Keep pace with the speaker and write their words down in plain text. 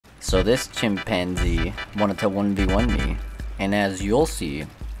So this chimpanzee wanted to 1v1 me, and as you'll see,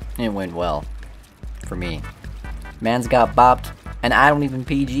 it went well. For me. Man's got bopped, and I don't even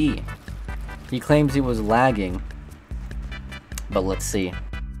PG. He claims he was lagging, but let's see.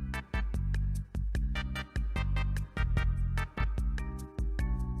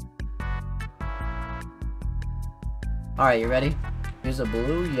 Alright, you ready? Here's a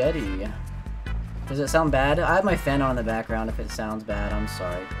blue Yeti. Does it sound bad? I have my fan on in the background. If it sounds bad, I'm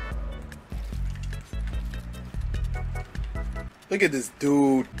sorry. Look at this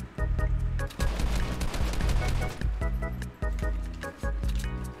dude.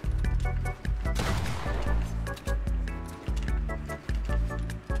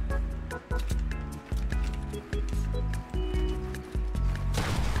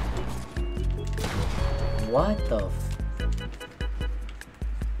 What the f-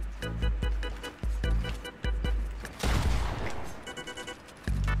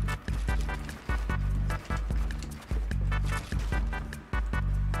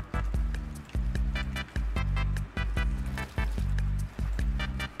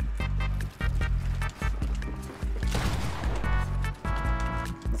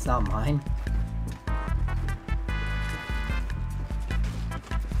 It's not mine.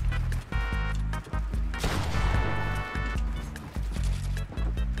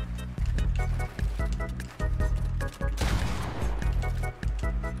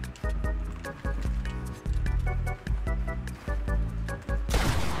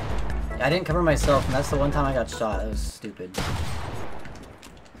 I didn't cover myself, and that's the one time I got shot. That was stupid.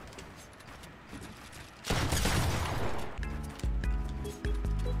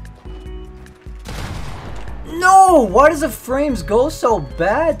 No! Why does the frames go so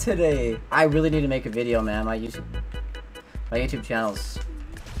bad today? I really need to make a video, man. My YouTube channel's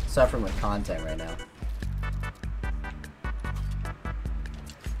suffering with content right now.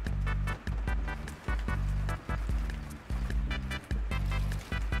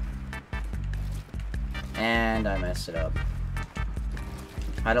 And I messed it up.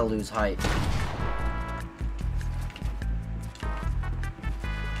 How to lose height.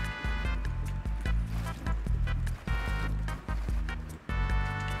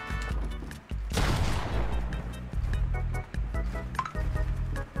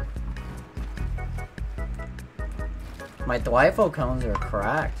 My Dwifo cones are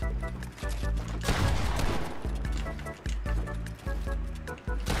cracked.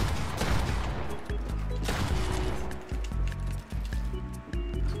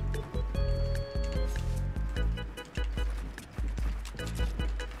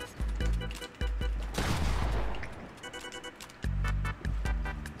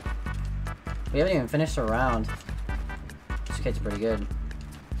 We haven't even finished a round. This kid's pretty good.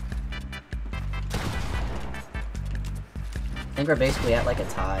 I think we're basically at like a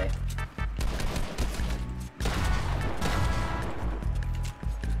tie.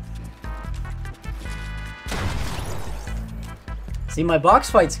 See, my box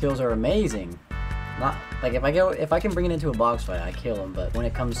fight skills are amazing. Not like if I can bring it into a box fight, I kill him. But when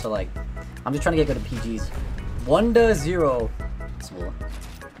it comes to like, I'm just trying to get good at PGs. 1-0.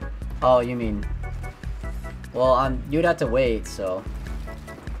 Oh, you mean? Well, you'd have to wait, so.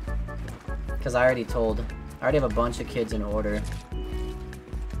 Because I already have a bunch of kids in order.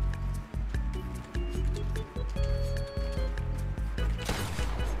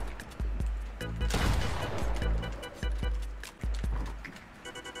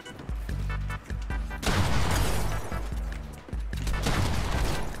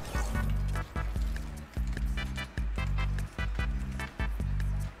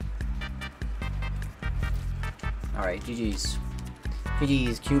 Alright, GG's.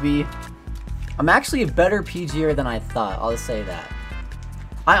 GG's, QB. I'm actually a better PGer than I thought, I'll just say that.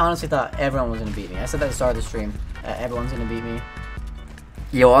 I honestly thought everyone was gonna beat me. I said that at the start of the stream. Everyone's gonna beat me.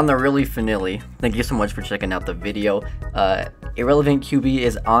 Yo, on the really finale, thank you so much for checking out the video. Irrelevant QB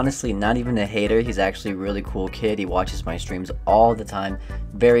is honestly not even a hater. He's actually a really cool kid. He watches my streams all the time.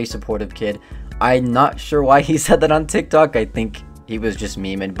 Very supportive kid. I'm not sure why he said that on TikTok. I think he was just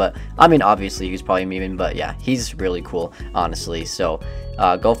memeing, but I mean, obviously he was probably memeing, but yeah, he's really cool, honestly. So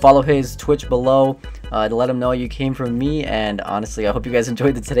go follow his Twitch below to let him know you came from me. And honestly, I hope you guys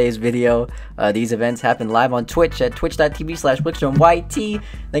enjoyed today's video. These events happen live on Twitch at twitch.tv/WiikstromYT.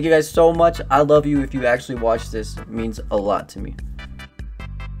 Thank you guys so much. I love you. If you actually watch this, it means a lot to me.